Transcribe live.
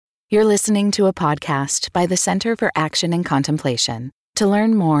You're listening to a podcast by the Center for Action and Contemplation. To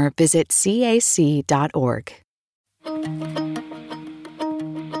learn more, visit cac.org.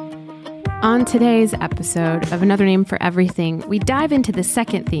 On today's episode of Another Name for Everything, we dive into the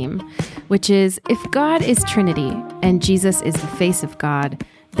second theme, which is if God is Trinity and Jesus is the face of God,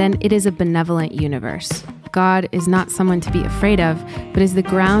 then it is a benevolent universe. God is not someone to be afraid of, but is the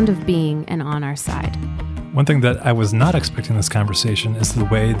ground of being and on our side. One thing that I was not expecting in this conversation is the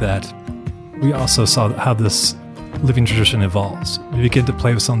way that we also saw how this living tradition evolves. We begin to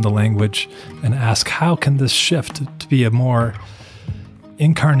play with some of the language and ask, how can this shift to be a more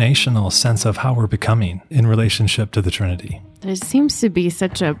incarnational sense of how we're becoming in relationship to the Trinity? There seems to be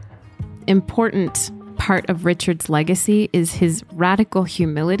such a important part of Richard's legacy is his radical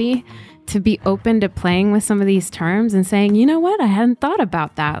humility to be open to playing with some of these terms and saying, you know what, I hadn't thought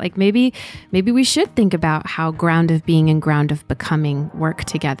about that. Like maybe we should think about how ground of being and ground of becoming work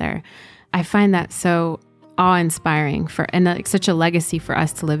together. I find that so awe-inspiring and like such a legacy for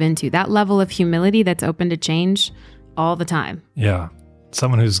us to live into. That level of humility that's open to change all the time. Yeah.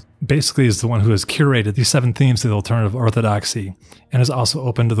 Someone who's basically is the one who has curated these 7 themes of the alternative orthodoxy and is also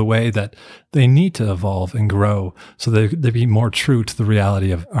open to the way that they need to evolve and grow so they be more true to the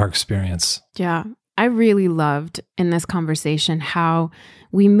reality of our experience. Yeah. I really loved in this conversation how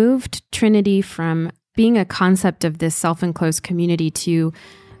we moved Trinity from being a concept of this self-enclosed community to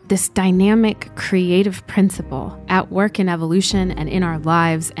this dynamic, creative principle at work in evolution and in our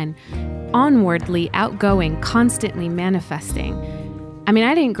lives and onwardly outgoing, constantly manifesting. I mean,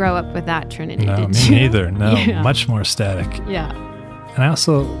 I didn't grow up with that Trinity, No, did me you? neither. No, Yeah. Much more static. Yeah. And I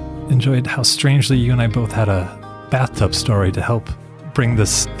also enjoyed how strangely you and I both had a bathtub story to help bring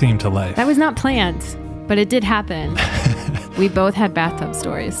this theme to life. That was not planned, but it did happen. We both had bathtub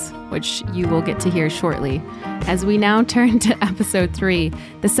stories, which you will get to hear shortly, as we now turn to episode 3,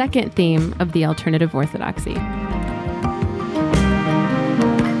 the second theme of the alternative orthodoxy.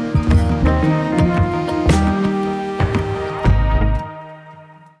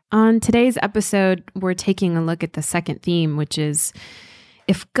 On today's episode, we're taking a look at the second theme, which is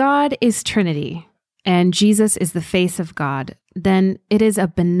if God is Trinity and Jesus is the face of God, then it is a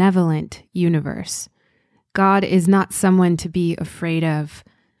benevolent universe. God is not someone to be afraid of,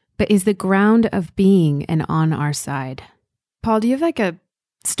 but is the ground of being and on our side. Paul, do you have like a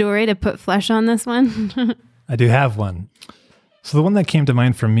story to put flesh on this one? I do have one. So the one that came to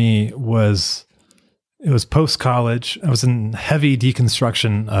mind for me was, it was post-college. I was in heavy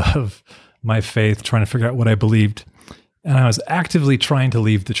deconstruction of my faith, trying to figure out what I believed. And I was actively trying to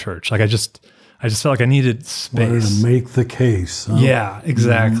leave the church. Like I just felt like I needed space. Wanted to make the case. Huh? Yeah,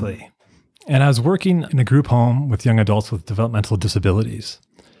 exactly. Mm-hmm. And I was working in a group home with young adults with developmental disabilities.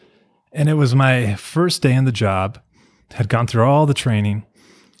 And it was my first day in the job, had gone through all the training.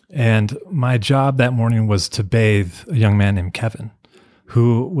 And my job that morning was to bathe a young man named Kevin,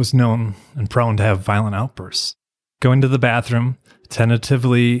 who was known and prone to have violent outbursts. Going to the bathroom,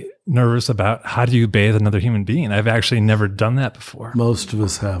 tentatively nervous about how do you bathe another human being? I've actually never done that before. Most of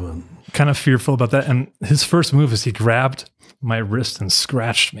us haven't. Kind of fearful about that. And his first move is he grabbed my wrist and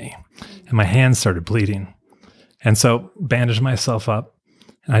scratched me, and my hands started bleeding. And so bandaged myself up.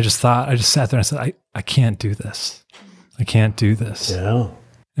 And I just sat there and I said, I can't do this. I can't do this. Yeah.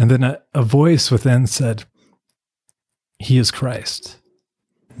 And then a voice within said, he is Christ.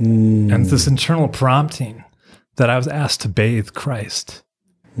 And this internal prompting that I was asked to bathe Christ.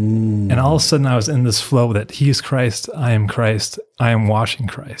 And all of a sudden I was in this flow that he is Christ, I am washing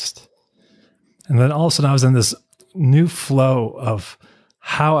Christ. And then all of a sudden I was in this new flow of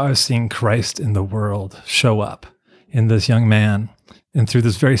how I was seeing Christ in the world show up in this young man and through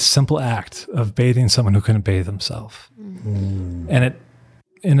this very simple act of bathing someone who couldn't bathe himself. And it,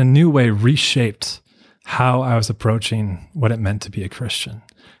 in a new way, reshaped how I was approaching what it meant to be a Christian,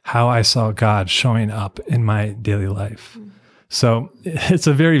 how I saw God showing up in my daily life. So it's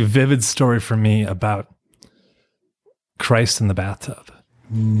a very vivid story for me about Christ in the bathtub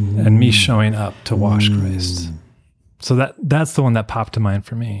and me showing up to wash Christ. So that's the one that popped to mind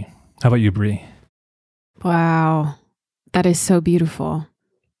for me. How about you, Bree? Wow. That is so beautiful.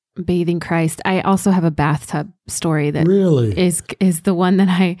 Bathing Christ. I also have a bathtub story that really is the one that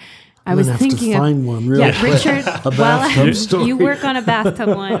I was thinking to find one. Really yeah, Richard. a bathtub story. You work on a bathtub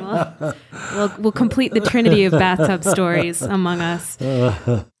one. We'll complete the trinity of bathtub stories among us.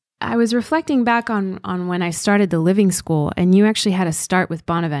 I was reflecting back on when I started the Living School, and you actually had to start with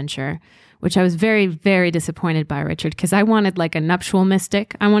Bonaventure, which I was very, very disappointed by, Richard, because I wanted like a nuptial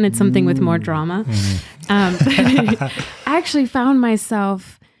mystic. I wanted something with more drama. I actually found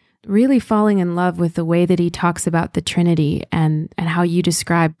myself really falling in love with the way that he talks about the Trinity and how you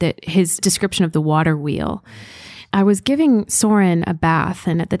described that his description of the water wheel. I was giving Soren a bath,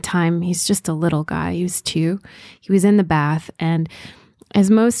 and at the time, he's just a little guy. He was 2. He was in the bath, and as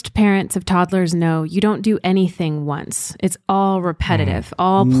most parents of toddlers know, you don't do anything once. It's all repetitive.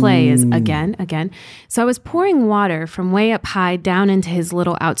 All play is again, again. So I was pouring water from way up high down into his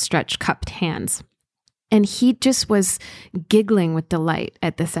little outstretched cupped hands. And he just was giggling with delight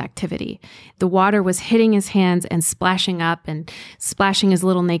at this activity. The water was hitting his hands and splashing up and splashing his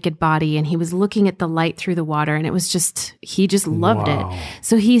little naked body. And he was looking at the light through the water. And it was just, he just loved it.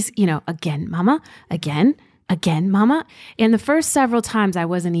 So he's, again, mama, again, mama. And the first several times I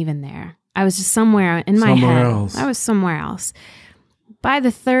wasn't even there. I was just somewhere in my head. I was somewhere else. By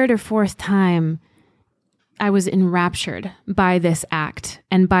the third or fourth time, I was enraptured by this act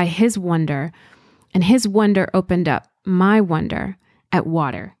and by his wonder. And his wonder opened up my wonder at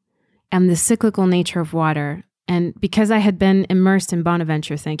water and the cyclical nature of water. And because I had been immersed in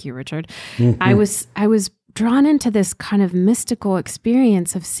Bonaventure, thank you, Richard, I was drawn into this kind of mystical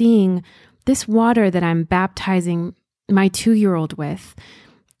experience of seeing this water that I'm baptizing my 2-year-old with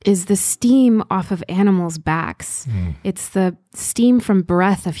is the steam off of animals' backs. It's the steam from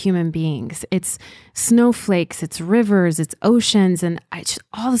breath of human beings. It's snowflakes, it's rivers, it's oceans. And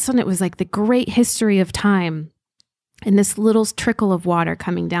all of a sudden it was like the great history of time and this little trickle of water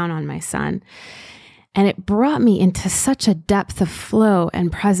coming down on my son. And it brought me into such a depth of flow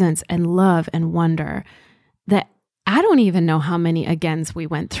and presence and love and wonder that I don't even know how many agains we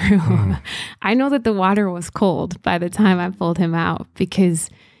went through. I know that the water was cold by the time I pulled him out because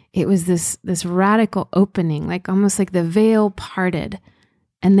it was this radical opening, like almost like the veil parted.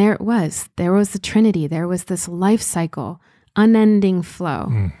 And there it was. There was the Trinity. There was this life cycle, unending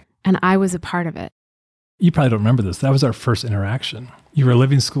flow. And I was a part of it. You probably don't remember this. That was our first interaction. You were a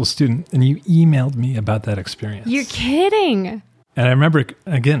Living School student and you emailed me about that experience. You're kidding. And I remember,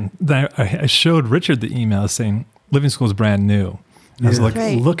 again, that I showed Richard the email saying, Living School is brand new. I was like,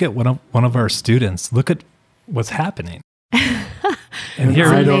 look at one of our students. Look at what's happening. And here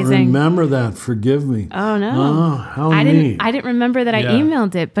I don't remember that. Forgive me. Oh no! Oh, how neat! I didn't remember that I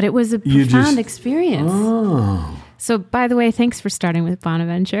emailed it, but it was a profound experience. Oh. So, by the way, thanks for starting with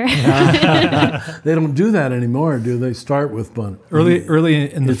Bonaventure. They don't do that anymore, do they? Start with Bonaventure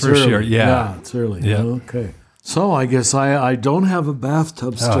early in the first year. Yeah, it's early. Yeah. Okay. So I guess I don't have a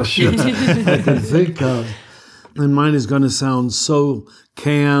bathtub story I can think of, and mine is going to sound so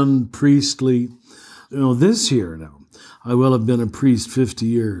canned, priestly. This year now, I will have been a priest 50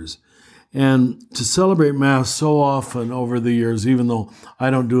 years. And to celebrate Mass so often over the years, even though I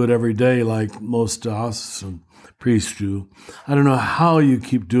don't do it every day like most diocesan priests do, I don't know how you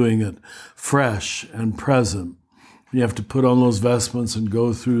keep doing it fresh and present. You have to put on those vestments and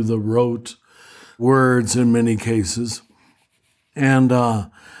go through the rote words in many cases. And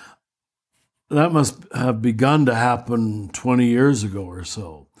that must have begun to happen 20 years ago or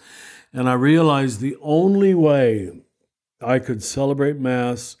so. And I realized the only way I could celebrate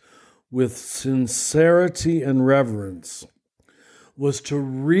Mass with sincerity and reverence was to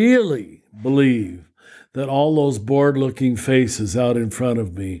really believe that all those bored-looking faces out in front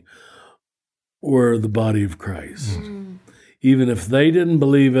of me were the body of Christ. Even if they didn't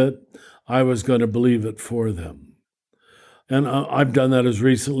believe it, I was going to believe it for them. And I've done that as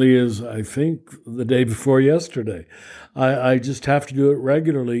recently as, I think, the day before yesterday. I just have to do it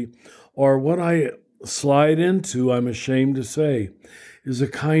regularly. Or what I slide into, I'm ashamed to say, is a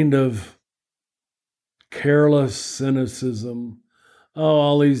kind of careless cynicism. Oh,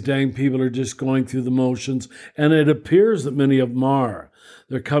 all these dang people are just going through the motions. And it appears that many of them are.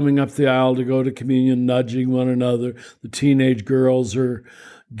 They're coming up the aisle to go to communion, nudging one another. The teenage girls are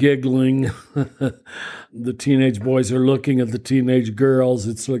giggling. The teenage boys are looking at the teenage girls.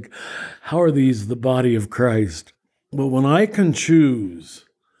 It's like, how are these the body of Christ? But when I can choose,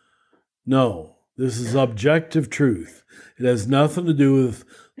 no, this is objective truth. It has nothing to do with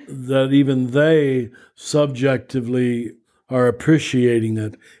that even they subjectively are appreciating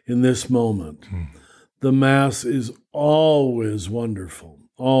it in this moment. The Mass is always wonderful,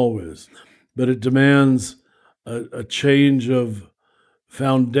 always. But it demands a change of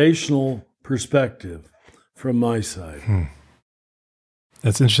foundational perspective from my side.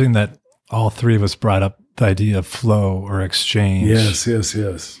 It's interesting that all three of us brought up the idea of flow or exchange. Yes.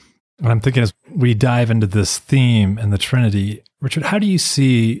 And I'm thinking as we dive into this theme and the Trinity, Richard, how do you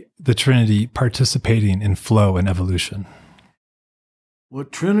see the Trinity participating in flow and evolution?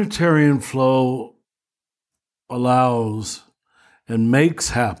 What Trinitarian flow allows and makes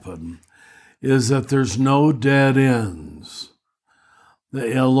happen is that there's no dead ends.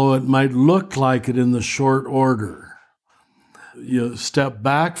 although it might look like it in the short order. You step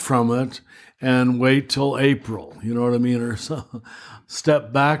back from it and wait till April, you know what I mean? Or so,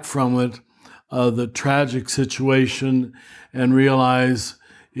 step back from it, the tragic situation, and realize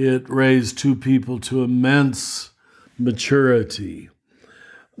it raised two people to immense maturity.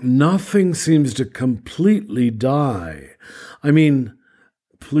 Nothing seems to completely die. I mean,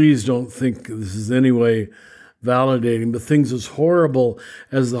 please don't think this is any way validating, but things as horrible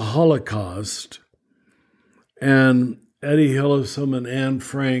as the Holocaust and Eddie Hillesum and Anne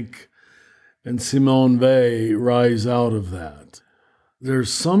Frank and Simone Weil rise out of that.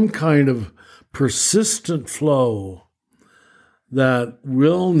 There's some kind of persistent flow that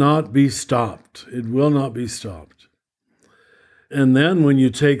will not be stopped. It will not be stopped. And then when you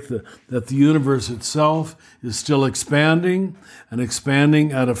take that the universe itself is still expanding and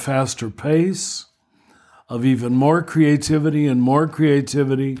expanding at a faster pace of even more creativity and more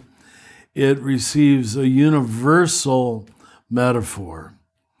creativity, it receives a universal metaphor.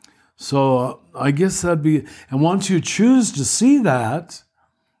 So I guess that'd be, and once you choose to see that,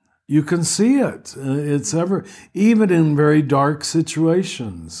 you can see it. It's even in very dark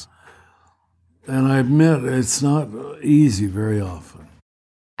situations. And I admit it's not easy very often.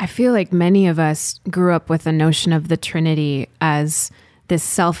 I feel like many of us grew up with the notion of the Trinity as this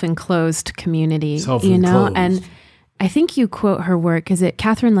self-enclosed community, you know? And I think you quote her work. Is it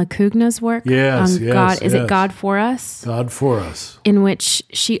Catherine Lacugna's work? Yes, on God? Is it God for Us? God for Us. In which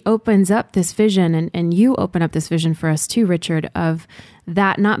she opens up this vision, and you open up this vision for us too, Richard, of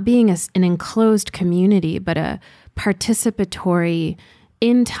that not being an enclosed community, but a participatory,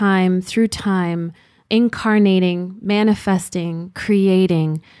 in time, through time, incarnating, manifesting,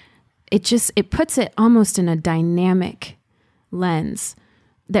 creating. It puts it almost in a dynamic lens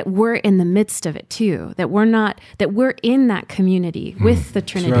that we're in the midst of it too, that we're in that community with the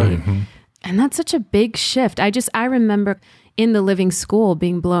Trinity. That's right. Mm-hmm. And that's such a big shift. I remember in the Living School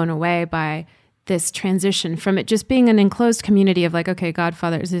being blown away by this transition from it just being an enclosed community of like, okay, God,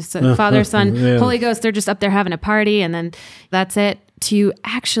 Father, Father, Son, Holy Ghost, they're just up there having a party and then that's it, to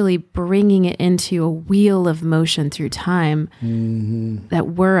actually bringing it into a wheel of motion through time that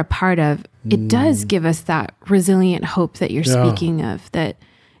we're a part of. It does give us that resilient hope that you're speaking of, that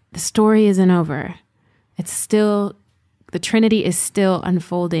the story isn't over. It's still, the Trinity is still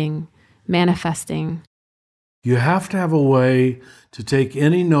unfolding, manifesting. You have to have a way to take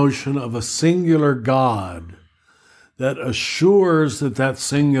any notion of a singular God that assures that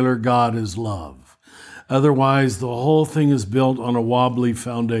singular God is love. Otherwise, the whole thing is built on a wobbly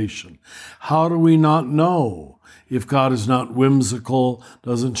foundation. How do we not know if God is not whimsical,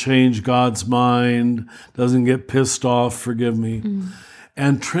 doesn't change God's mind, doesn't get pissed off, forgive me?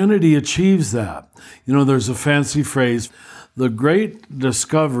 And Trinity achieves that. You know, there's a fancy phrase, the great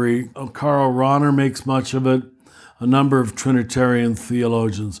discovery, Karl Rahner makes much of it, a number of Trinitarian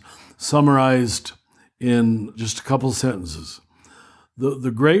theologians, summarized in just a couple sentences.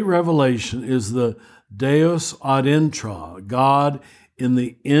 The great revelation is the Deus ad intra, God in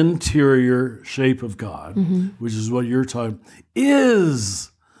the interior shape of God, which is what you're talking about,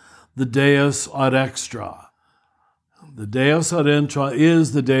 is the Deus ad extra. The Deus ad intra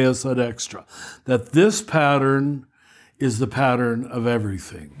is the Deus ad extra. That this pattern is the pattern of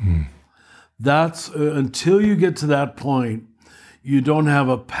everything. That's until you get to that point, you don't have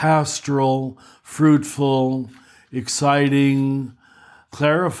a pastoral, fruitful, exciting,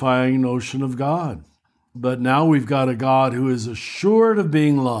 clarifying notion of God. But now we've got a God who is assured of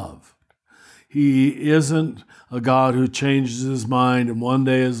being love. He isn't a God who changes his mind and one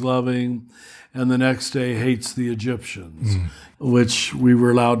day is loving and the next day hates the Egyptians, which we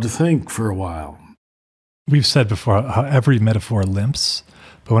were allowed to think for a while. We've said before how every metaphor limps,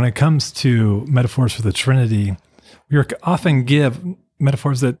 but when it comes to metaphors for the Trinity, we often give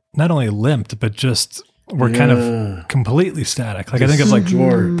metaphors that not only limped, but just were kind of completely static. Like I think of like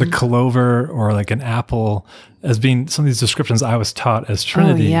the clover or like an apple as being some of these descriptions I was taught as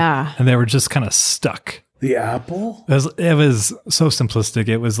Trinity. Oh, yeah. And they were just kind of stuck. The apple? It was so simplistic.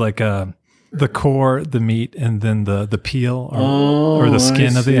 It was like the core, the meat, and then the peel or the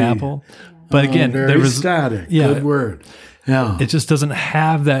skin of the apple. But again, there was static. Good word. Yeah. It just doesn't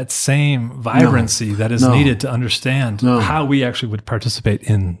have that same vibrancy that is needed to understand how we actually would participate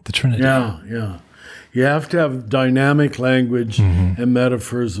in the Trinity. Yeah. You have to have dynamic language and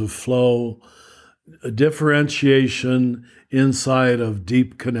metaphors of flow, a differentiation inside of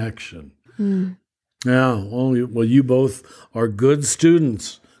deep connection. Yeah. Well, you both are good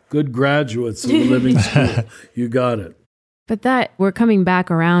students, good graduates of the Living School. You got it. But that we're coming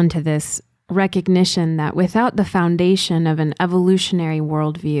back around to this recognition that without the foundation of an evolutionary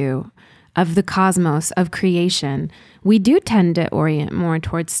worldview of the cosmos, of creation, we do tend to orient more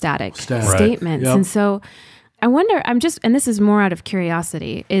towards static statements. Yep. And so I wonder, and this is more out of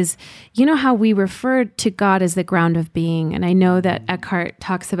curiosity, is, you know how we refer to God as the ground of being, and I know that Eckhart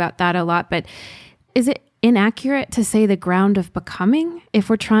talks about that a lot, but is it inaccurate to say the ground of becoming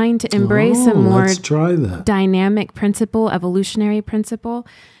if we're trying to embrace a more dynamic principle, evolutionary principle?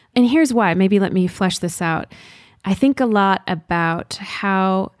 And here's why. Maybe let me flesh this out. I think a lot about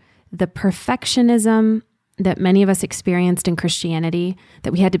how the perfectionism that many of us experienced in Christianity,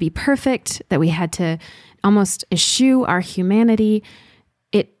 that we had to be perfect, that we had to almost eschew our humanity,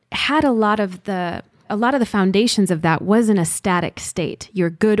 it had a lot of the foundations of that was in a static state. You're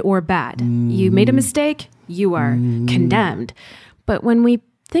good or bad. You made a mistake, you are condemned. But when we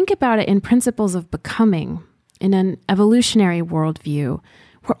think about it in principles of becoming, in an evolutionary worldview,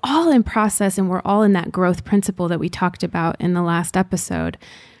 we're all in process and we're all in that growth principle that we talked about in the last episode.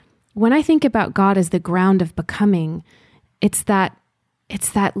 When I think about God as the ground of becoming, it's that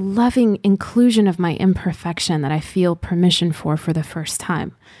loving inclusion of my imperfection that I feel permission for the first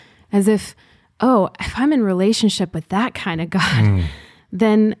time. As if I'm in relationship with that kind of God,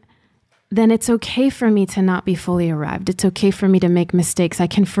 then it's okay for me to not be fully arrived. It's okay for me to make mistakes. I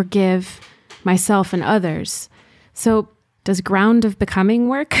can forgive myself and others. So does ground of becoming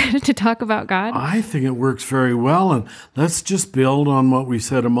work to talk about God? I think it works very well. And let's just build on what we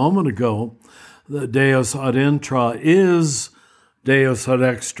said a moment ago. The Deus ad intra is Deus ad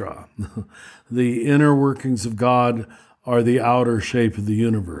extra. The inner workings of God are the outer shape of the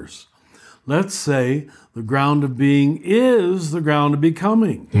universe. Let's say the ground of being is the ground of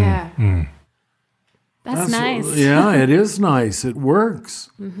becoming. Yeah. That's nice. Yeah, it is nice. It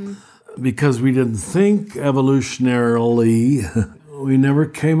works. Because we didn't think evolutionarily, we never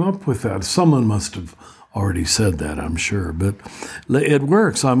came up with that. Someone must have already said that, I'm sure. But it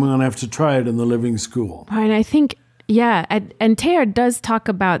works. I'm going to have to try it in the Living School. And I think, and Teilhard does talk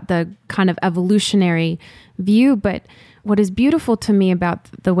about the kind of evolutionary view, but what is beautiful to me about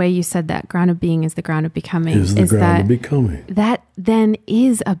the way you said that ground of being is the ground of becoming is becoming. That then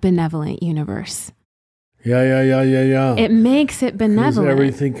is a benevolent universe. Yeah. It makes it benevolent.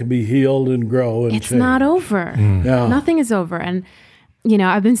 Everything can be healed and grow and it's change. Not over. Yeah. Nothing is over. And,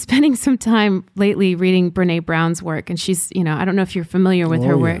 I've been spending some time lately reading Brene Brown's work, and she's, I don't know if you're familiar with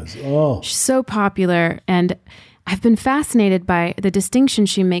her work. Yes. She's so popular, and I've been fascinated by the distinction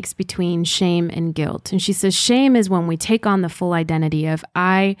she makes between shame and guilt. And she says shame is when we take on the full identity of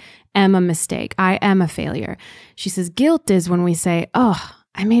I am a mistake, I am a failure. She says guilt is when we say,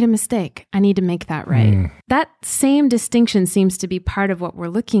 I made a mistake. I need to make that right. That same distinction seems to be part of what we're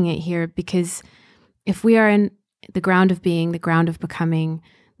looking at here, because if we are in the ground of being, the ground of becoming,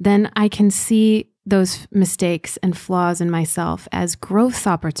 then I can see those mistakes and flaws in myself as growth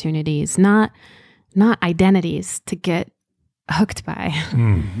opportunities, not identities to get hooked by.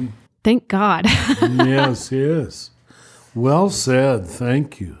 Thank God. Yes. Well said.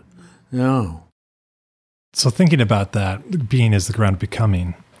 Thank you. Yeah. So thinking about that, being is the ground of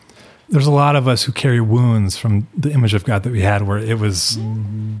becoming, there's a lot of us who carry wounds from the image of God that we had, where it was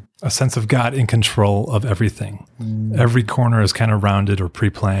a sense of God in control of everything. Every corner is kind of rounded or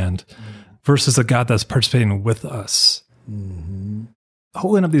pre-planned, versus a God that's participating with us.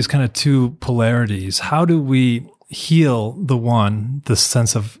 Holding up these kind of two polarities, how do we heal the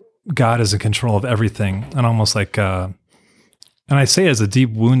sense of God is in control of everything, and almost like and I say it as a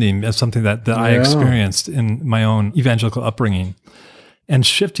deep wounding, as something that I experienced in my own evangelical upbringing, and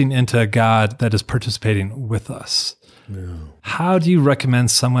shifting into a God that is participating with us. Yeah. How do you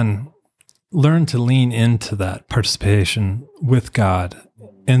recommend someone learn to lean into that participation with God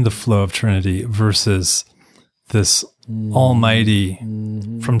in the flow of Trinity versus this almighty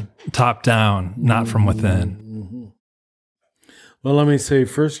from top down, not from within? Well, let me say,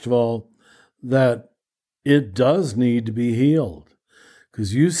 first of all, that it does need to be healed,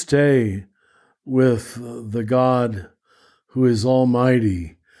 because you stay with the God who is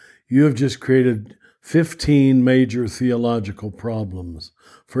almighty. You have just created 15 major theological problems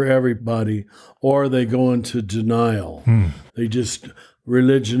for everybody, or they go into denial.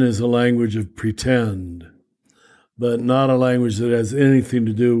 Religion is a language of pretend, but not a language that has anything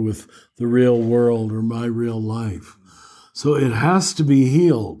to do with the real world or my real life. So it has to be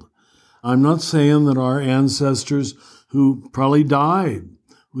healed. I'm not saying that our ancestors who probably died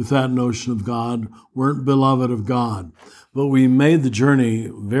with that notion of God weren't beloved of God, but we made the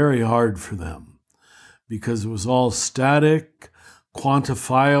journey very hard for them because it was all static,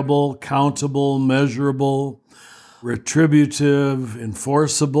 quantifiable, countable, measurable, retributive,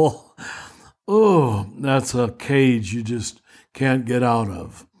 enforceable. that's a cage you just can't get out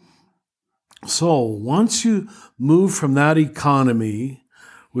of. So once you move from that economy,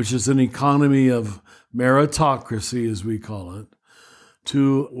 which is an economy of meritocracy, as we call it,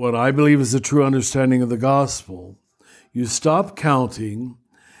 to what I believe is the true understanding of the gospel, you stop counting,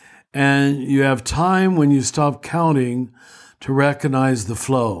 and you have time when you stop counting to recognize the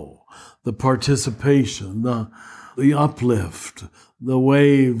flow, the participation, the uplift, the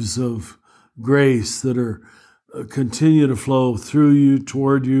waves of grace that are continue to flow through you,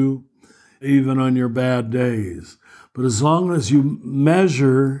 toward you, even on your bad days. But as long as you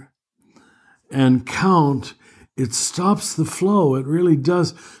measure and count, it stops the flow. It really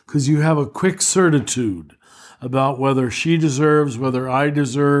does, because you have a quick certitude about whether she deserves, whether I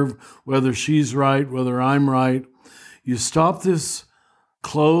deserve, whether she's right, whether I'm right. You stop this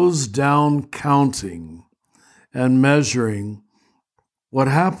closed down counting and measuring. What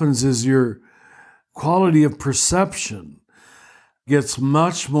happens is your quality of perception gets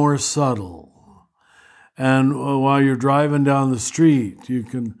much more subtle. And while you're driving down the street, you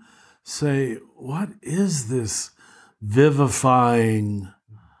can say, what is this vivifying?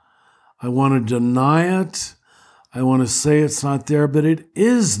 I want to deny it. I want to say it's not there, but it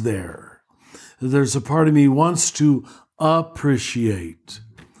is there. There's a part of me wants to appreciate,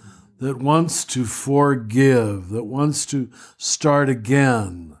 that wants to forgive, that wants to start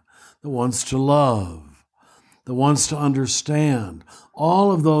again, that wants to love, that wants to understand.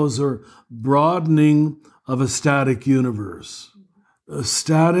 All of those are broadening of a static universe. A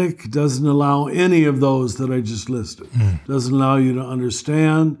static doesn't allow any of those that I just listed. Doesn't allow you to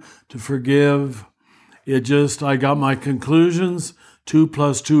understand, to forgive. It just, I got my conclusions, 2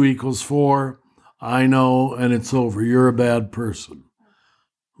 + 2 = 4. I know, and it's over. You're a bad person.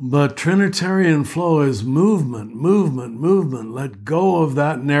 But Trinitarian flow is movement, movement, movement. Let go of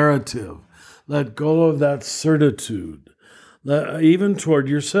that narrative. Let go of that certitude, even toward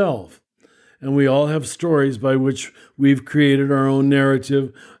yourself. And we all have stories by which we've created our own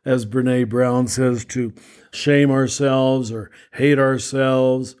narrative, as Brene Brown says, to shame ourselves or hate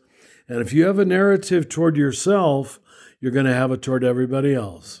ourselves. And if you have a narrative toward yourself, you're going to have it toward everybody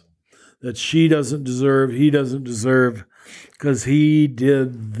else. That she doesn't deserve, he doesn't deserve, because he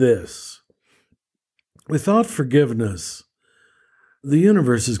did this. Without forgiveness, the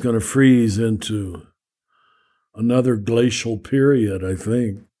universe is going to freeze into another glacial period, I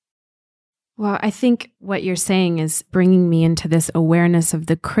think. Well, I think what you're saying is bringing me into this awareness of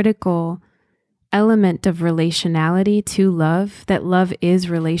the critical element of relationality to love, that love is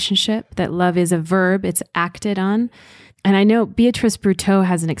relationship, that love is a verb, it's acted on. And I know Beatrice Brutto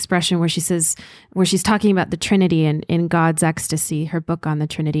has an expression where she says, where she's talking about the Trinity in God's Ecstasy, her book on the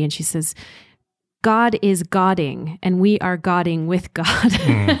Trinity, and she says, God is Godding, and we are Godding with God.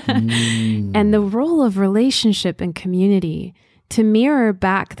 And the role of relationship and community to mirror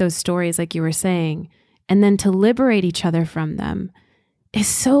back those stories, like you were saying, and then to liberate each other from them is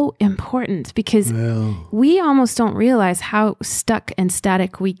so important, because we almost don't realize how stuck and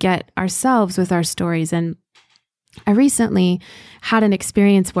static we get ourselves with our stories. And I recently had an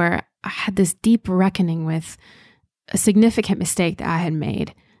experience where I had this deep reckoning with a significant mistake that I had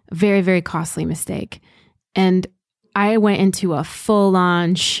made, a very, very costly mistake. And I went into a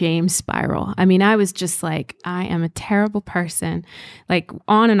full-on shame spiral. I mean, I was just like, I am a terrible person, like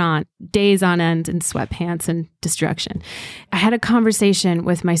on and on, days on end in sweatpants and destruction. I had a conversation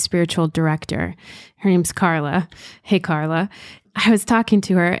with my spiritual director. Her name's Carla. Hey, Carla. I was talking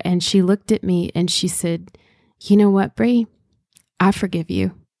to her and she looked at me and she said, you know what, Bree? I forgive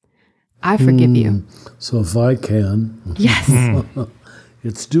you. I forgive you. So if I can. Yes.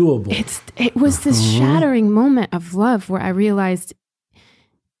 It's doable. It was this shattering moment of love where I realized,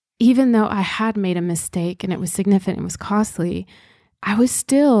 even though I had made a mistake and it was significant, it was costly, I was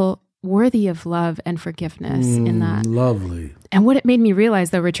still worthy of love and forgiveness in that. Lovely. And what it made me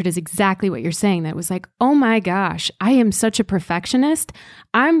realize, though, Richard, is exactly what you're saying. That it was like, oh my gosh, I am such a perfectionist.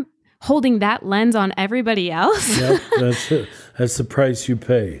 I'm holding that lens on everybody else. Yep, that's it. That's the price you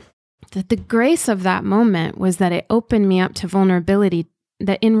pay. That the grace of that moment was that it opened me up to vulnerability,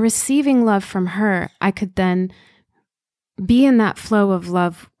 that in receiving love from her, I could then be in that flow of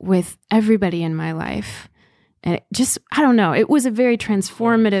love with everybody in my life. And it just, I don't know, it was a very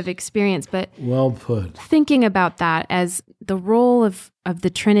transformative experience, but well put. Thinking about that as the role of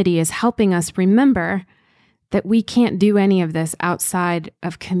the Trinity is helping us remember that we can't do any of this outside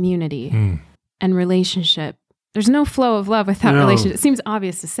of community and relationship. There's no flow of love without relationship. It seems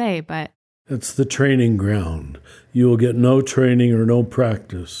obvious to say, but it's the training ground. You will get no training or no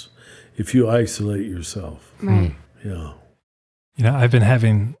practice if you isolate yourself. Right. Yeah. You know, I've been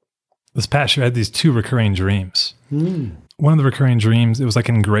having this past year I had these 2 recurring dreams. One of the recurring dreams, it was like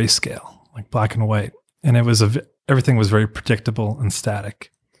in grayscale, like black and white. And it was everything was very predictable and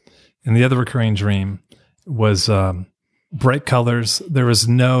static. And the other recurring dream was bright colors. There was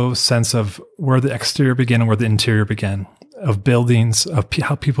no sense of where the exterior began and where the interior began, of buildings, of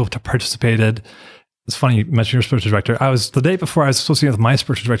how people participated. It's funny you mentioned your spiritual director. The day before I was supposed to meet with my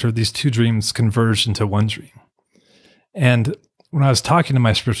spiritual director, these 2 dreams converged into one dream. And when I was talking to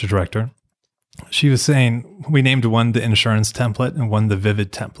my spiritual director, she was saying, we named one the insurance template and one the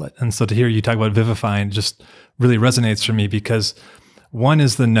vivid template. And so to hear you talk about vivifying just really resonates for me, because one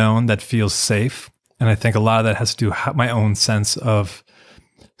is the known that feels safe. And I think a lot of that has to do with my own sense of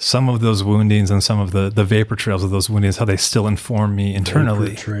some of those woundings and some of the vapor trails of those woundings, how they still inform me internally.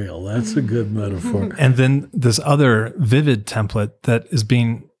 Vapor trail, that's a good metaphor. And then this other vivid template that is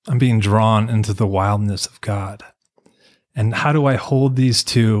I'm being drawn into the wildness of God. And how do I hold these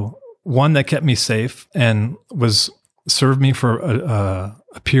two? One that kept me safe and served me for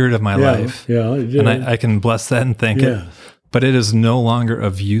a period of my life. Yeah, it did. And I can bless that and thank it. But it is no longer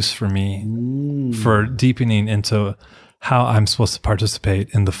of use for me for deepening into how I'm supposed to participate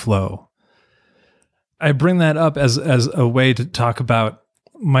in the flow. I bring that up as a way to talk about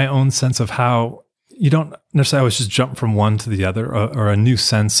my own sense of how you don't necessarily always just jump from one to the other, or a new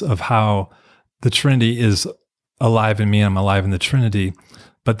sense of how the Trinity is alive in me and I'm alive in the Trinity,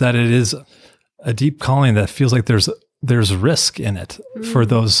 but that it is a deep calling that feels like there's risk in it for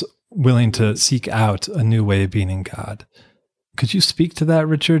those willing to seek out a new way of being in God. Could you speak to that,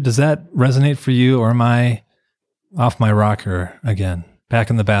 Richard? Does that resonate for you, or am I off my rocker again, back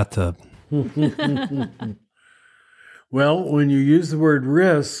in the bathtub? Well, when you use the word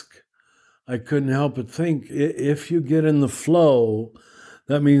risk, I couldn't help but think, if you get in the flow,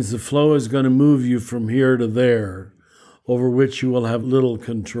 that means the flow is going to move you from here to there, over which you will have little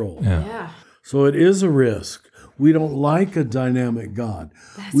control. Yeah. So it is a risk. We don't like a dynamic God.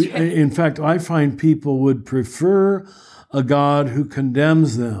 Right. In fact, I find people would prefer a God who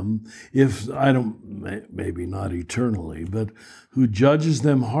condemns them, maybe not eternally, but who judges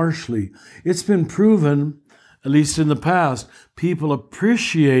them harshly. It's been proven, at least in the past, people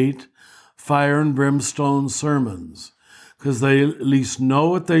appreciate fire and brimstone sermons because they at least know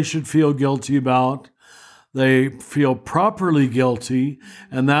what they should feel guilty about. They feel properly guilty,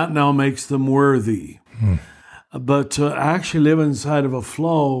 and that now makes them worthy. But to actually live inside of a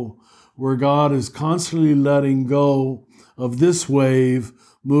flow where God is constantly letting go of this wave,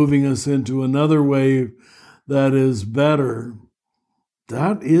 moving us into another wave that is better,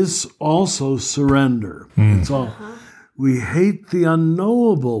 that is also surrender. It's all. We hate the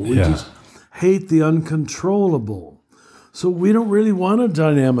unknowable. We just hate the uncontrollable. So we don't really want a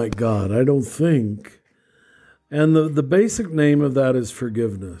dynamic God, I don't think. And the basic name of that is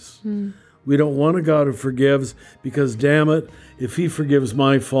forgiveness. We don't want a God who forgives because, damn it, if he forgives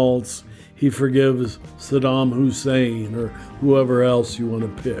my faults, he forgives Saddam Hussein or whoever else you want to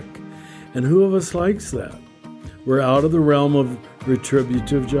pick. And who of us likes that? We're out of the realm of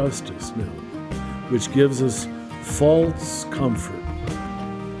retributive justice now, which gives us false comfort.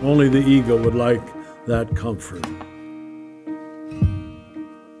 Only the ego would like that comfort.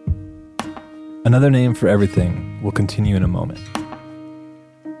 Another name for everything will continue in a moment.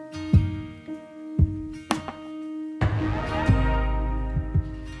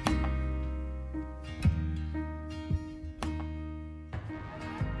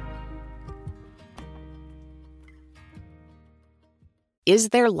 Is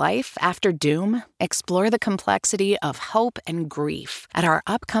there life after doom? Explore the complexity of hope and grief at our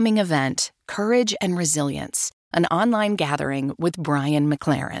upcoming event, Courage and Resilience, an online gathering with Brian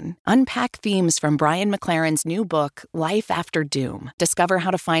McLaren. Unpack themes from Brian McLaren's new book, Life After Doom. Discover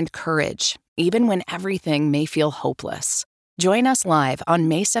how to find courage, even when everything may feel hopeless. Join us live on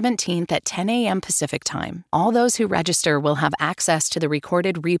May 17th at 10 a.m. Pacific Time. All those who register will have access to the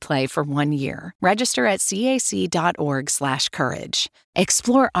recorded replay for 1 year. Register at cac.org/courage.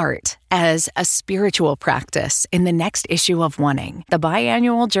 Explore art as a spiritual practice in the next issue of Oneing, the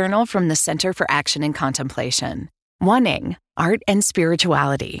biannual journal from the Center for Action and Contemplation. Oneing, Art and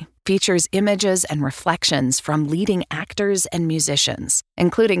Spirituality, features images and reflections from leading actors and musicians,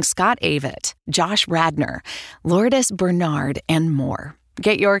 including Scott Avett, Josh Radnor, Lourdes Bernard, and more.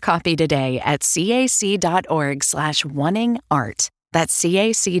 Get your copy today at cac.org/oneingart. That's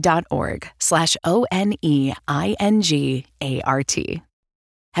cac.org/oneingart.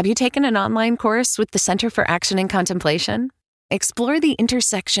 Have you taken an online course with the Center for Action and Contemplation? Explore the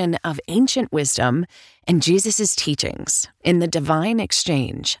intersection of ancient wisdom and Jesus' teachings in The Divine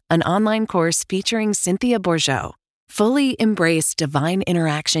Exchange, an online course featuring Cynthia Bourgeau. Fully embrace divine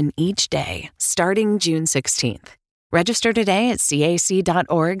interaction each day, starting June 16th. Register today at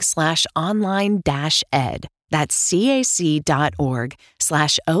cac.org/online-ed. That's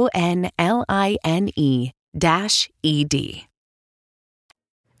cac.org/ONLINE-ED.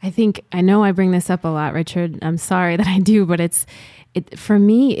 I know I bring this up a lot, Richard. I'm sorry that I do, but for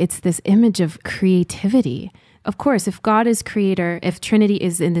me, it's this image of creativity. Of course, if God is creator, if Trinity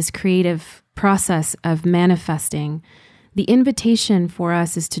is in this creative process of manifesting, the invitation for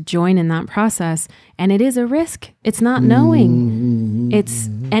us is to join in that process. And it is a risk. It's not knowing. It's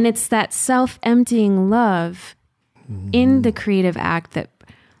that self-emptying love in the creative act that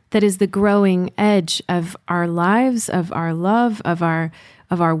is the growing edge of our lives, of our love, of our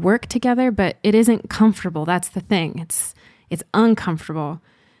work together, but it isn't comfortable. That's the thing. It's uncomfortable.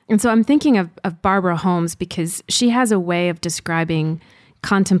 And so I'm thinking of Barbara Holmes because she has a way of describing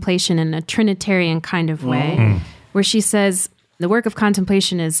contemplation in a Trinitarian kind of way, where she says the work of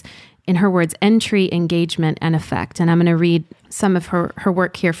contemplation is, in her words, entry, engagement, and effect. And I'm going to read some of her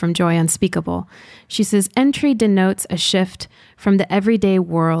work here from Joy Unspeakable. She says, entry denotes a shift from the everyday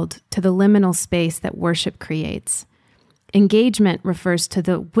world to the liminal space that worship creates. Engagement refers to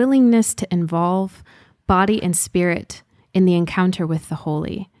the willingness to involve body and spirit in the encounter with the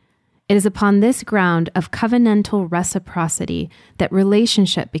holy. It is upon this ground of covenantal reciprocity that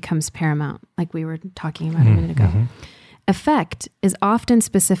relationship becomes paramount, like we were talking about a minute ago. Effect is often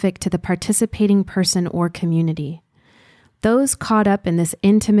specific to the participating person or community. Those caught up in this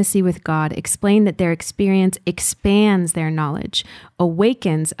intimacy with God explain that their experience expands their knowledge,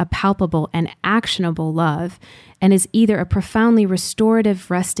 awakens a palpable and actionable love, and is either a profoundly restorative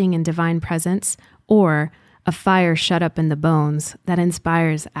resting in divine presence or a fire shut up in the bones that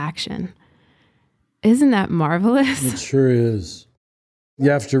inspires action. Isn't that marvelous? It sure is.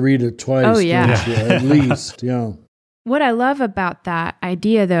 You have to read it twice. Oh, yeah. Don't you? At least, yeah. What I love about that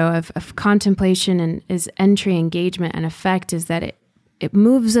idea, though, of contemplation and is entry, engagement, and effect is that it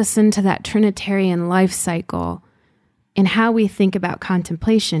moves us into that Trinitarian life cycle in how we think about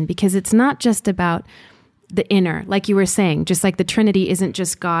contemplation, because it's not just about the inner, like you were saying, just like the Trinity isn't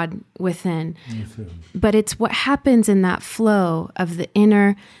just God within, but it's what happens in that flow of the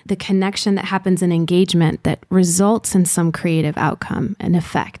inner, the connection that happens in engagement that results in some creative outcome and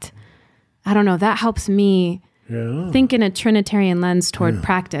effect. I don't know, that helps me think in a Trinitarian lens toward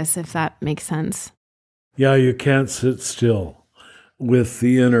practice, if that makes sense. Yeah, you can't sit still with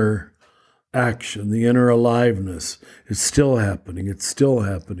the inner action, the inner aliveness. It's still happening. It's still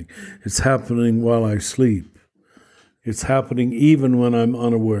happening. It's happening while I sleep. It's happening even when I'm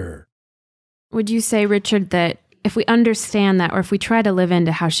unaware. Would you say, Richard, that if we understand that, or if we try to live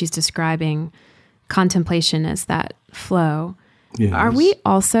into how she's describing contemplation as that flow, are we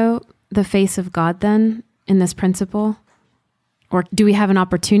also the face of God then in this principle? Or do we have an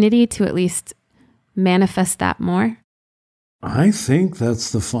opportunity to at least manifest that more? I think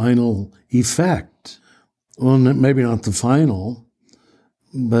that's the final effect. Well, maybe not the final,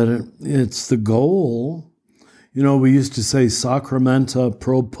 but it's the goal. You know, we used to say sacramenta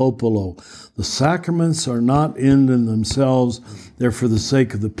pro popolo. The sacraments are not end in themselves. They're for the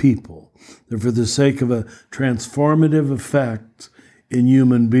sake of the people. They're for the sake of a transformative effect in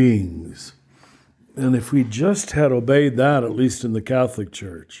human beings. And if we just had obeyed that, at least in the Catholic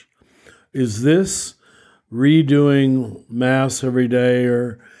Church, is this redoing Mass every day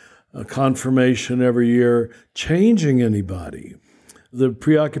or a confirmation every year changing anybody? The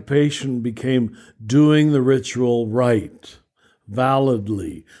preoccupation became doing the ritual right,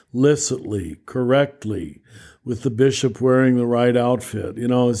 validly, licitly, correctly, with the bishop wearing the right outfit. You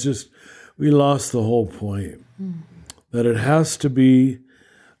know, it's just, we lost the whole point. That it has to be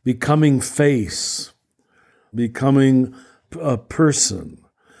becoming face, becoming a person,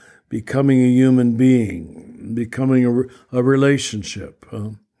 becoming a human being, becoming a relationship.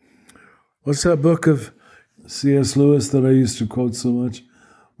 What's that book of C.S. Lewis that I used to quote so much?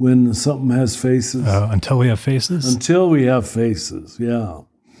 When something has faces? Until We Have Faces? Until We Have Faces, yeah.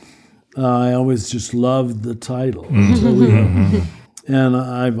 I always just loved the title. Until we have. And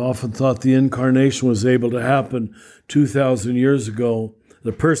I've often thought the incarnation was able to happen 2,000 years ago,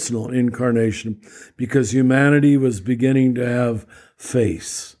 the personal incarnation, because humanity was beginning to have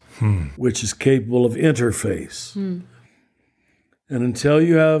face, which is capable of interface. And until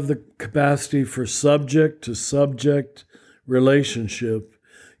you have the capacity for subject to subject relationship,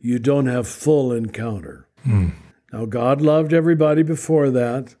 you don't have full encounter. Now, God loved everybody before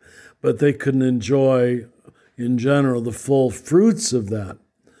that, but they couldn't enjoy, in general, the full fruits of that.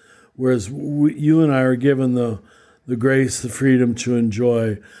 Whereas you and I are given the grace, the freedom to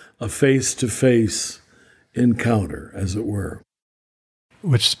enjoy a face-to-face encounter, as it were.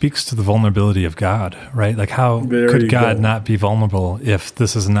 Which speaks to the vulnerability of God, right? Like how could God not be vulnerable if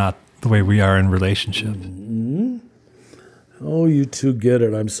this is not the way we are in relationship? Mm-hmm. Oh, you two get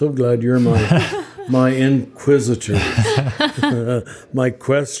it. I'm so glad you're my inquisitors, my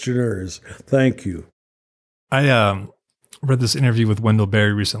questioners. Thank you. I read this interview with Wendell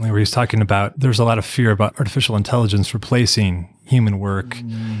Berry recently where he's talking about there's a lot of fear about artificial intelligence replacing human work.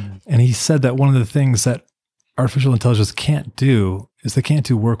 And he said that one of the things that artificial intelligence can't do is they can't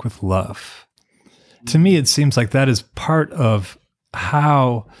do work with love. To me, it seems like that is part of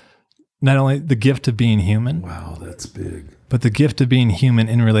how not only the gift of being human. Wow, that's big. But the gift of being human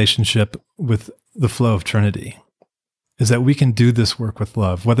in relationship with the flow of Trinity is that we can do this work with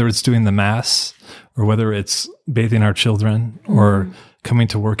love, whether it's doing the Mass or whether it's bathing our children or coming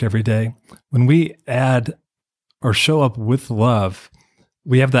to work every day. When we add or show up with love,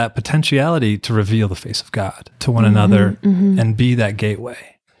 we have that potentiality to reveal the face of God to one another and be that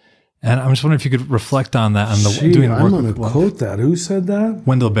gateway. And I'm just wondering if you could reflect on that, on the doing work with love. I'm going to quote that. Who said that?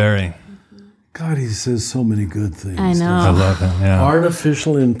 Wendell Berry. God, he says so many good things. I know. I love him, yeah.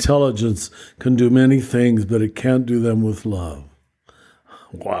 Artificial intelligence can do many things, but it can't do them with love.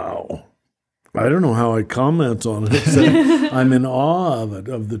 Wow. I don't know how I comment on it, except I'm in awe of it,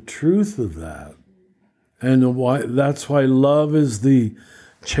 of the truth of that. And that's why love is the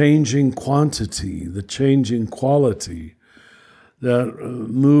changing quantity, the changing quality that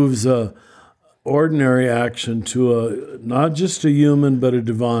moves a ordinary action to not just a human, but a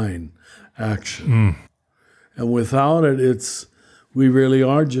divine action. And without it, we really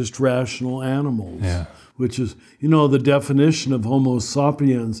are just rational animals, which is, the definition of Homo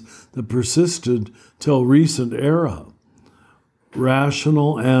sapiens that persisted till recent era.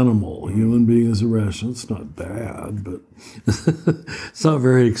 Rational animal. Human being is irrational. It's not bad, but it's not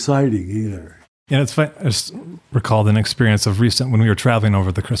very exciting either. Yeah, it's fun. I just recalled an experience of recent when we were traveling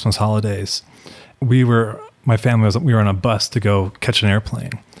over the Christmas holidays. My family we were on a bus to go catch an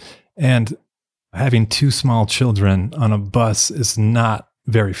airplane. And having two small children on a bus is not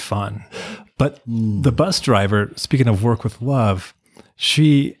very fun. But the bus driver, speaking of work with love,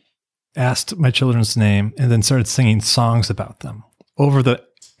 she asked my children's name and then started singing songs about them over the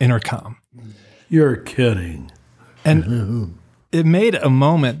intercom. You're kidding. And it made a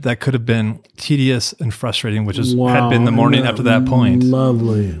moment that could have been tedious and frustrating, which had been the morning after that point.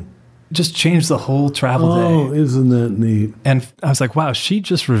 Lovely. Just changed the whole travel day. Oh, isn't that neat? And I was like, wow, she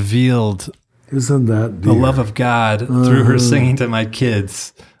just revealed isn't that dear? The love of God through her singing to my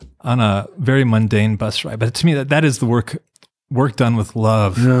kids on a very mundane bus ride. But to me, that is the work done with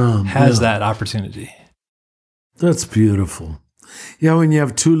love has that opportunity. That's beautiful. Yeah, when you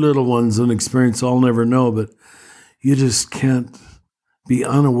have two little ones, an experience I'll never know, but you just can't be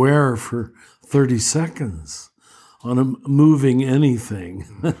unaware for 30 seconds on a moving anything.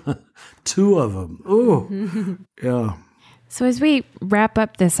 Two of them. Oh, yeah. So as we wrap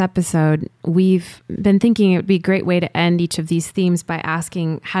up this episode, we've been thinking it would be a great way to end each of these themes by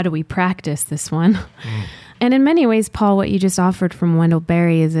asking, how do we practice this one? And in many ways, Paul, what you just offered from Wendell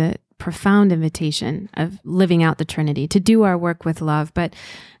Berry is a profound invitation of living out the Trinity, to do our work with love. But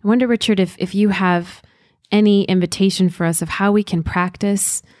I wonder, Richard, if you have any invitation for us of how we can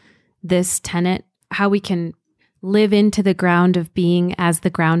practice this tenet, how we can live into the ground of being as the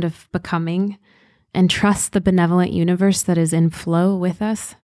ground of becoming, and trust the benevolent universe that is in flow with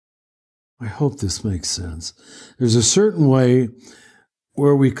us? I hope this makes sense. There's a certain way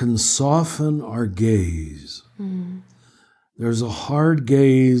where we can soften our gaze. There's a hard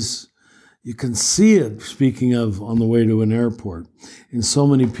gaze. You can see it, speaking of on the way to an airport, in so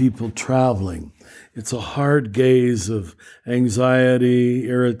many people traveling. It's a hard gaze of anxiety,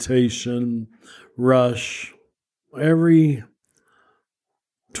 irritation, rush. Every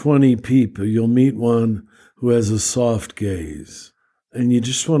 20 people, you'll meet one who has a soft gaze, and you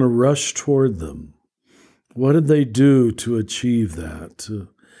just want to rush toward them. What did they do to achieve that?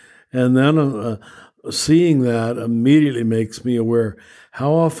 And then seeing that immediately makes me aware,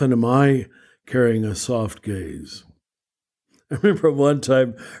 how often am I carrying a soft gaze? I remember one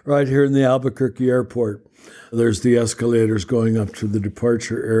time right here in the Albuquerque airport, there's the escalators going up to the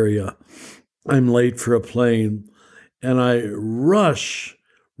departure area. I'm late for a plane, and I rush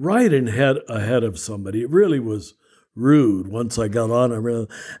right ahead of somebody. It really was rude once I got on,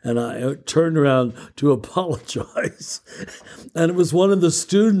 and I turned around to apologize. And it was one of the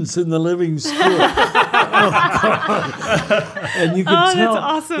students in the living school. And you could tell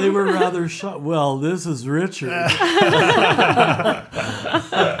awesome. They were rather shocked. Well, this is Richard.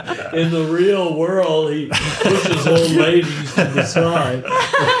 In the real world, he pushes old ladies to the side.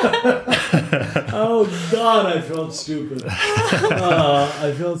 Oh, God, I felt stupid.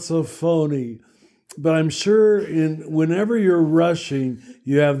 I felt so phony. But I'm sure whenever you're rushing,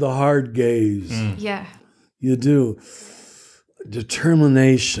 you have the hard gaze. Yeah. You do.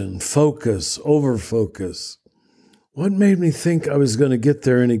 Determination, focus, over-focus. What made me think I was going to get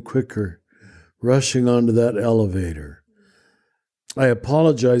there any quicker, rushing onto that elevator? I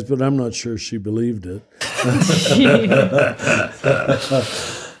apologize, but I'm not sure she believed it.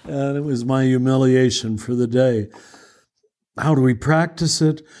 And it was my humiliation for the day. How do we practice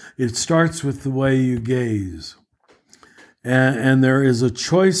it? It starts with the way you gaze. And there is a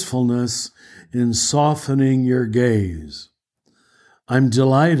choicefulness in softening your gaze. I'm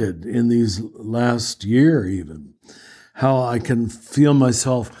delighted in these last year even, how I can feel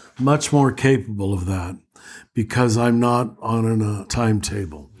myself much more capable of that because I'm not on a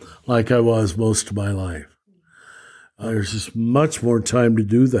timetable like I was most of my life. There's just much more time to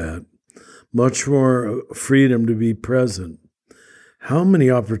do that, much more freedom to be present. How many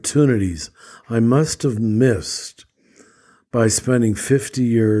opportunities I must have missed by spending 50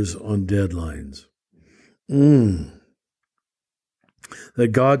 years on deadlines.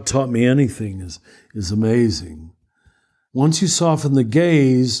 That God taught me anything is amazing. Once you soften the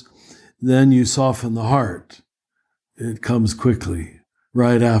gaze, then you soften the heart. It comes quickly,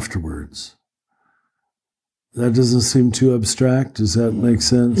 right afterwards. That doesn't seem too abstract. Does that make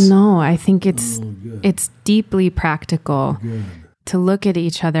sense? No, I think it's deeply practical. Good. To look at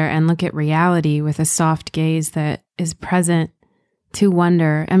each other and look at reality with a soft gaze that is present to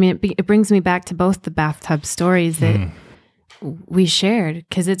wonder. I mean, it brings me back to both the bathtub stories that we shared,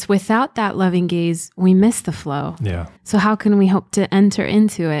 because it's without that loving gaze, we miss the flow. Yeah. So how can we hope to enter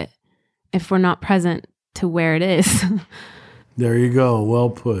into it if we're not present to where it is? There you go.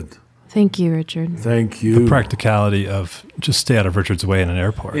 Well put. Thank you, Richard. Thank you. The practicality of just stay out of Richard's way in an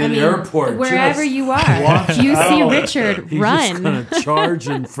airport. In an airport. Wherever you are, watch if you see out. Richard, He's run. just going to charge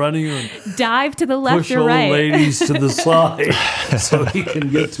in front of you and Dive to the left push or old right. ladies to the side so he can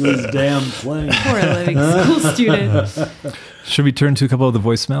get to his damn plane. Poor living school student. Should we turn to a couple of the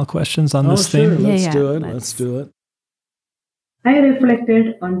voicemail questions on this Sure. theme? Let's Yeah, do it. let's- Let's do it. I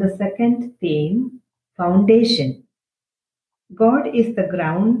reflected on the second theme, foundation. God is the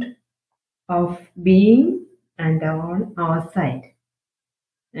ground of being and on our side,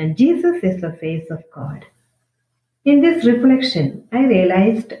 and Jesus is the face of God. In this reflection, I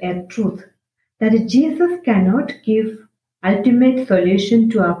realized a truth that Jesus cannot give ultimate solution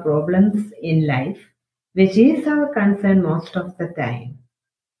to our problems in life, which is our concern most of the time,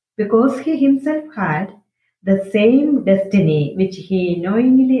 because he himself had the same destiny which he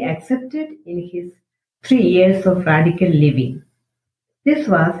knowingly accepted in his 3 years of radical living. This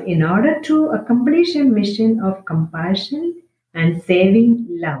was in order to accomplish a mission of compassion and saving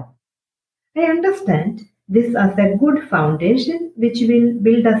love. I understand this as a good foundation which will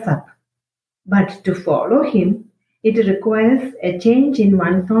build us up. But to follow him, it requires a change in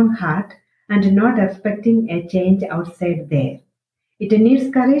one's own heart and not expecting a change outside there. It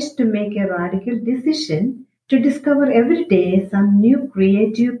needs courage to make a radical decision to discover every day some new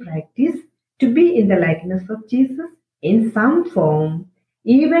creative practice to be in the likeness of Jesus in some form,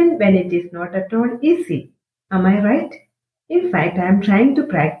 even when it is not at all easy. Am I right? In fact, I am trying to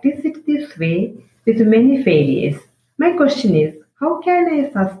practice it this way with many failures. My question is, how can I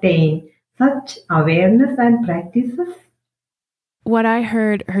sustain such awareness and practices? What I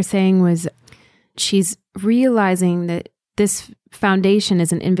heard her saying was she's realizing that this foundation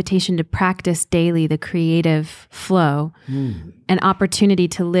is an invitation to practice daily the creative flow, an opportunity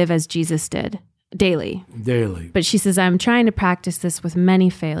to live as Jesus did daily. But she says, I'm trying to practice this with many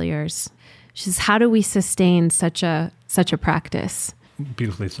failures. She says, how do we sustain such a practice?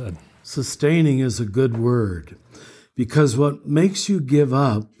 Beautifully said. Sustaining is a good word, because what makes you give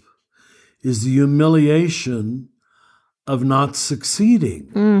up is the humiliation of not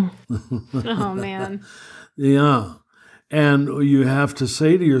succeeding. Oh, man. Yeah. And you have to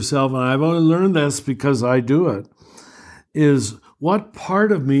say to yourself, and I've only learned this because I do it, is what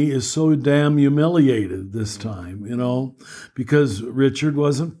part of me is so damn humiliated this time, because Richard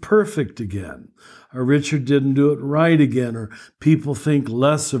wasn't perfect again, or Richard didn't do it right again, or people think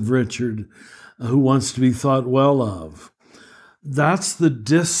less of Richard who wants to be thought well of. That's the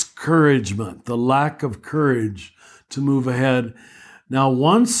discouragement, the lack of courage to move ahead. Now,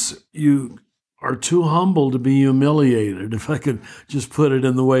 once you are too humble to be humiliated, if I could just put it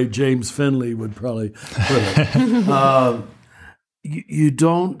in the way James Finley would probably put it, you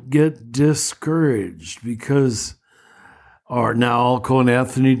don't get discouraged, because Or now I'll call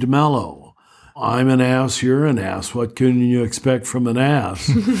Anthony DeMello. I'm an ass, you're an ass. What can you expect from an ass?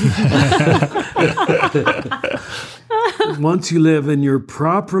 Once you live in your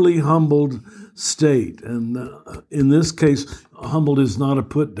properly humbled state, and in this case, humbled is not a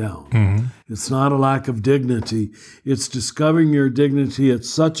put down. Mm-hmm. It's not a lack of dignity. It's discovering your dignity at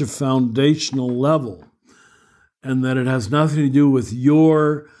such a foundational level, and that it has nothing to do with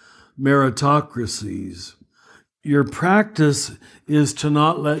your meritocracies. Your practice is to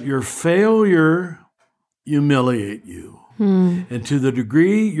not let your failure humiliate you. And to the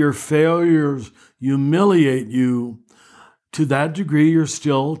degree your failures humiliate you, to that degree you're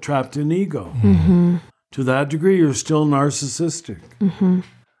still trapped in ego. Mm-hmm. To that degree you're still narcissistic. Mm-hmm.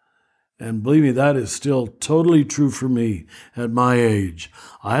 And believe me, that is still totally true for me at my age.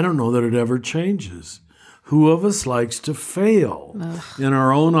 I don't know that it ever changes. Who of us likes to fail in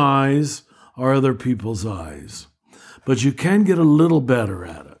our own eyes or other people's eyes? But you can get a little better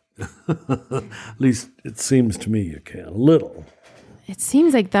at it. At least it seems to me you can, a little. It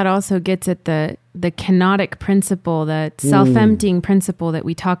seems like that also gets at the kenotic principle, the self-emptying principle that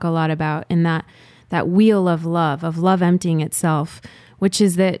we talk a lot about in that wheel of love emptying itself, which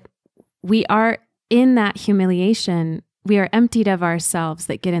is that we are in that humiliation, we are emptied of ourselves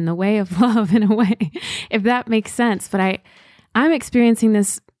that get in the way of love in a way, if that makes sense. But I'm experiencing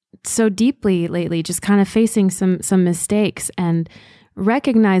this so deeply lately, just kind of facing some mistakes and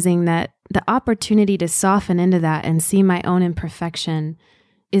recognizing that the opportunity to soften into that and see my own imperfection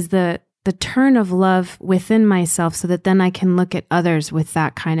is the turn of love within myself, so that then I can look at others with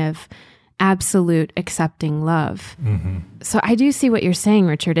that kind of absolute accepting love. Mm-hmm. So I do see what you're saying,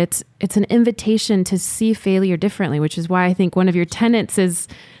 Richard. It's an invitation to see failure differently, which is why I think one of your tenets is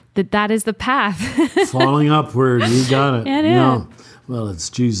that is the path. Falling upward, you got it. Yeah. Well, it's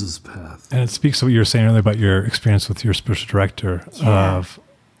Jesus' path. And it speaks to what you were saying earlier about your experience with your spiritual director of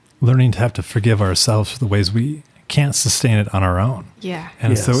learning to have to forgive ourselves for the ways we can't sustain it on our own. Yeah.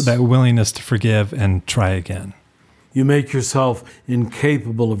 And so that willingness to forgive and try again. You make yourself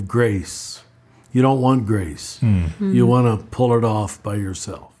incapable of grace. You don't want grace. Mm-hmm. You want to pull it off by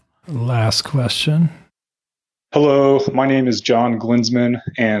yourself. Last question. Hello, my name is John Glinsman,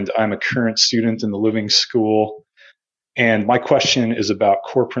 and I'm a current student in the Living School. And my question is about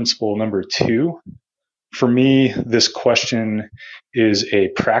core principle number 2. For me, this question is a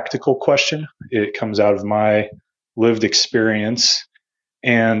practical question. It comes out of my lived experience.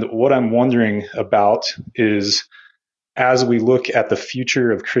 And what I'm wondering about is, as we look at the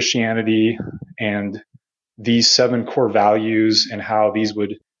future of Christianity and these 7 core values and how these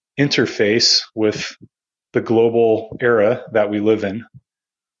would interface with the global era that we live in,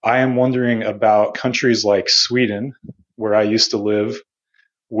 I am wondering about countries like Sweden, where I used to live,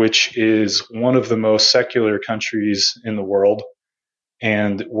 which is one of the most secular countries in the world.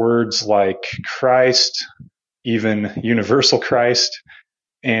 And words like Christ, even universal Christ,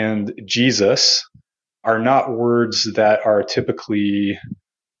 and Jesus are not words that are typically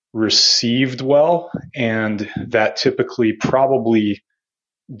received well, and that typically probably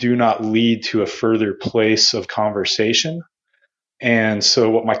do not lead to a further place of conversation. And so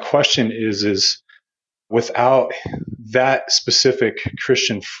what my question is without that specific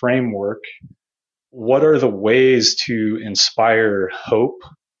Christian framework, what are the ways to inspire hope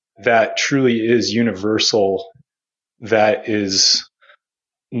that truly is universal, that is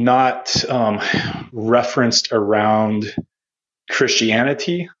not referenced around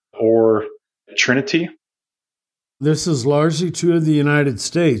Christianity or Trinity? This is largely true of the United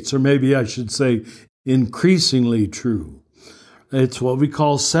States, or maybe I should say increasingly true. It's what we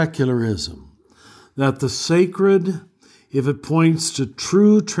call secularism. That the sacred, if it points to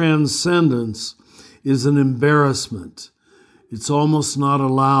true transcendence, is an embarrassment. It's almost not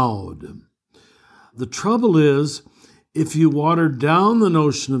allowed. The trouble is, if you water down the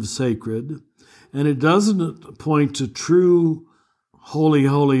notion of sacred, and it doesn't point to true holy,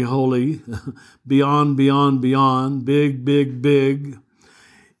 holy, holy, beyond, beyond, beyond, big, big, big,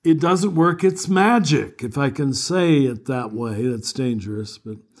 it doesn't work its magic, if I can say it that way. That's dangerous,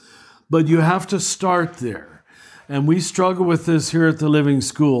 but you have to start there. And we struggle with this here at the Living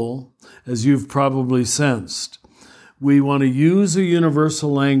School, as you've probably sensed. We want to use a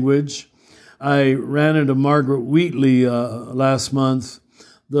universal language. I ran into Margaret Wheatley last month,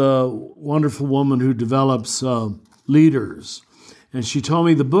 the wonderful woman who develops leaders. And she told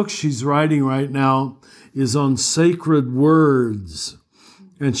me the book she's writing right now is on sacred words.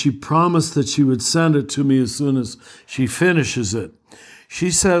 And she promised that she would send it to me as soon as she finishes it. She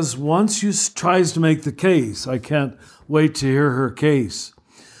says once she tries to make the case, I can't wait to hear her case,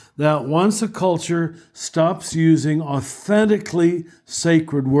 that once a culture stops using authentically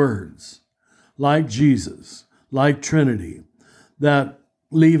sacred words, like Jesus, like Trinity, that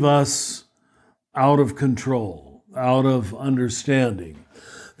leave us out of control, out of understanding,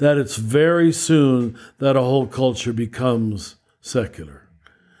 that it's very soon that a whole culture becomes secular.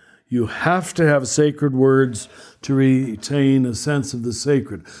 You have to have sacred words to retain a sense of the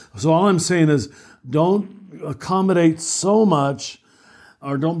sacred. So all I'm saying is don't accommodate so much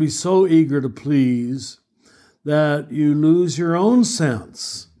or don't be so eager to please that you lose your own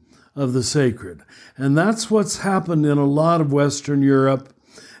sense of the sacred. And that's what's happened in a lot of Western Europe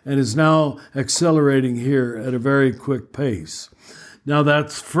and is now accelerating here at a very quick pace. Now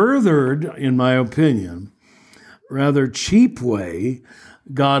that's furthered, in my opinion, rather cheap way,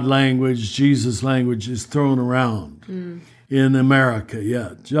 God language, Jesus language is thrown around in America.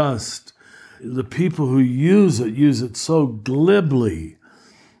 Yeah, just the people who use it so glibly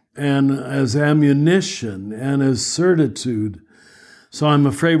and as ammunition and as certitude. So I'm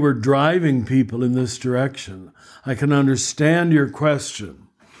afraid we're driving people in this direction. I can understand your question.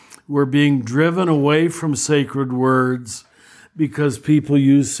 We're being driven away from sacred words because people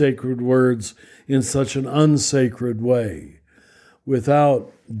use sacred words in such an unsacred way,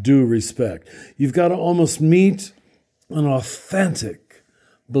 without due respect. You've got to almost meet an authentic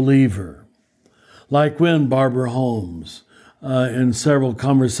believer. Like when Barbara Holmes, in several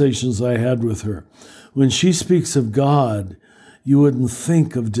conversations I had with her, when she speaks of God, you wouldn't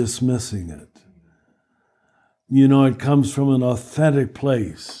think of dismissing it. You know, it comes from an authentic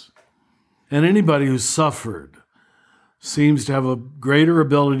place. And anybody who's suffered seems to have a greater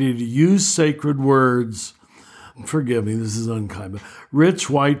ability to use sacred words. Forgive me, this is unkind, but rich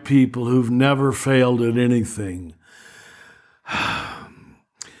white people who've never failed at anything,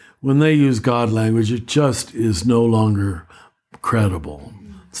 when they use God language, it just is no longer credible.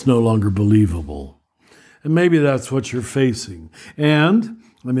 It's no longer believable. And maybe that's what you're facing. And,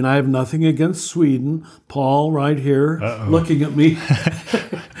 I mean, I have nothing against Sweden. Paul, right here, looking at me.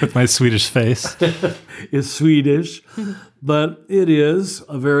 With my Swedish face. Is Swedish. But it is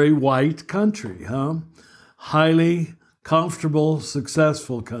a very white country, huh? Highly comfortable,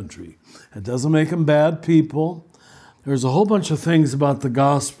 successful country. It doesn't make them bad people. There's a whole bunch of things about the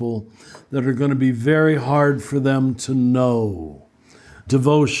gospel that are going to be very hard for them to know.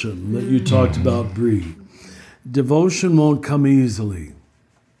 Devotion, that you talked about, Bree. Devotion won't come easily.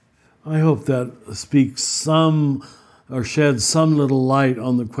 I hope that speaks some or sheds some little light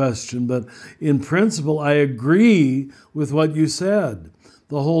on the question, but in principle, I agree with what you said.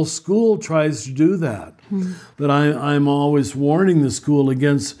 The whole school tries to do that. But I'm always warning the school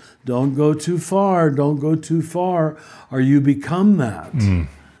against, don't go too far, or you become that.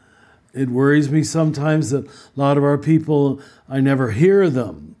 It worries me sometimes that a lot of our people, I never hear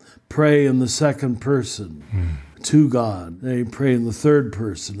them pray in the second person to God. They pray in the third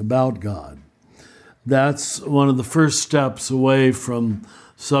person about God. That's one of the first steps away from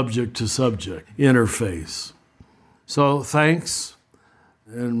subject to subject interface. So thanks,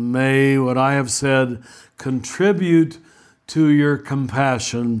 and may what I have said contribute to your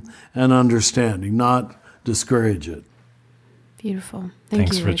compassion and understanding, not discourage it. Beautiful.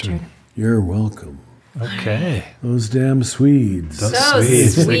 Thanks, you, Richard. You're welcome. Okay. Those damn Swedes. Those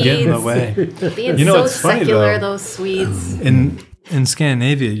Swedes. Swedes. They're getting away. Being You know, so it's funny, secular, though. those Swedes. In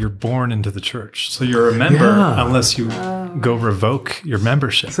Scandinavia, you're born into the church. So you're a member unless you go revoke your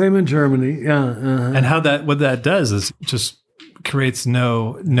membership. Same in Germany, yeah. And what that does is just creates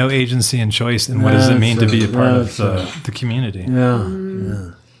no agency and choice in what does it mean to be a part of the community. Yeah.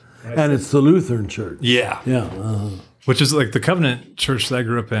 And it's the Lutheran Church. Yeah. Yeah. Which is like the Covenant Church that I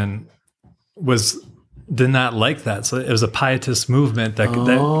grew up in did not like that. So it was a pietist movement that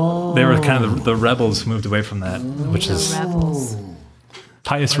they were kind of the rebels who moved away from that, which is Rebels.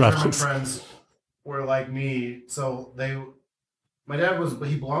 pious My German rebels. friends were like me, so my dad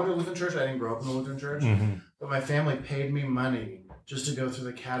he belonged to the Lutheran Church. I didn't grow up in the Lutheran Church, but my family paid me money just to go through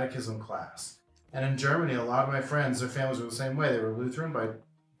the catechism class. And in Germany, a lot of my friends, their families were the same way. They were Lutheran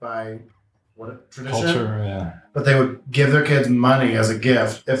by tradition, Culture, yeah. but they would give their kids money as a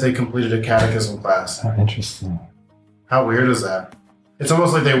gift if they completed a catechism class. How interesting. How weird is that? It's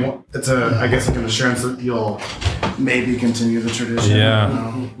almost like it's I guess like an assurance that you'll maybe continue the tradition.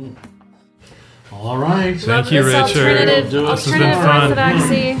 Yeah. You know? All right. Thank you, Richard. Alternative This has been fun.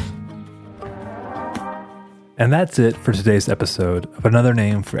 orthodoxy. And that's it for today's episode of Another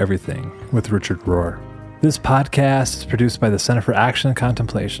Name for Everything with Richard Rohr. This podcast is produced by the Center for Action and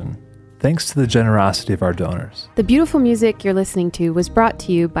Contemplation, thanks to the generosity of our donors. The beautiful music you're listening to was brought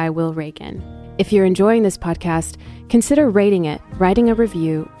to you by Will Reagan. If you're enjoying this podcast, consider rating it, writing a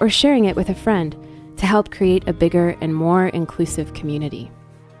review, or sharing it with a friend to help create a bigger and more inclusive community.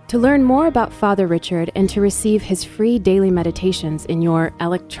 To learn more about Father Richard and to receive his free daily meditations in your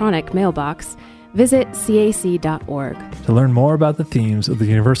electronic mailbox, visit cac.org. To learn more about the themes of the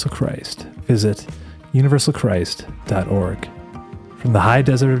Universal Christ, visit universalchrist.org. From the high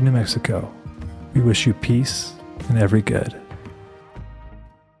desert of New Mexico, we wish you peace and every good.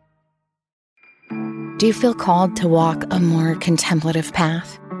 Do you feel called to walk a more contemplative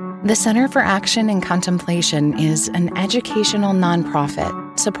path? The Center for Action and Contemplation is an educational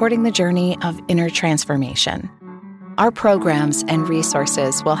nonprofit supporting the journey of inner transformation. Our programs and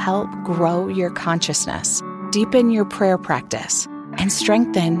resources will help grow your consciousness, deepen your prayer practice, and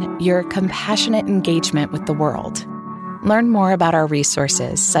strengthen your compassionate engagement with the world. Learn more about our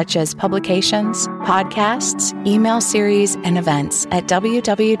resources, such as publications, podcasts, email series, and events at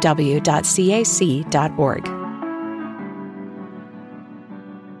www.cac.org.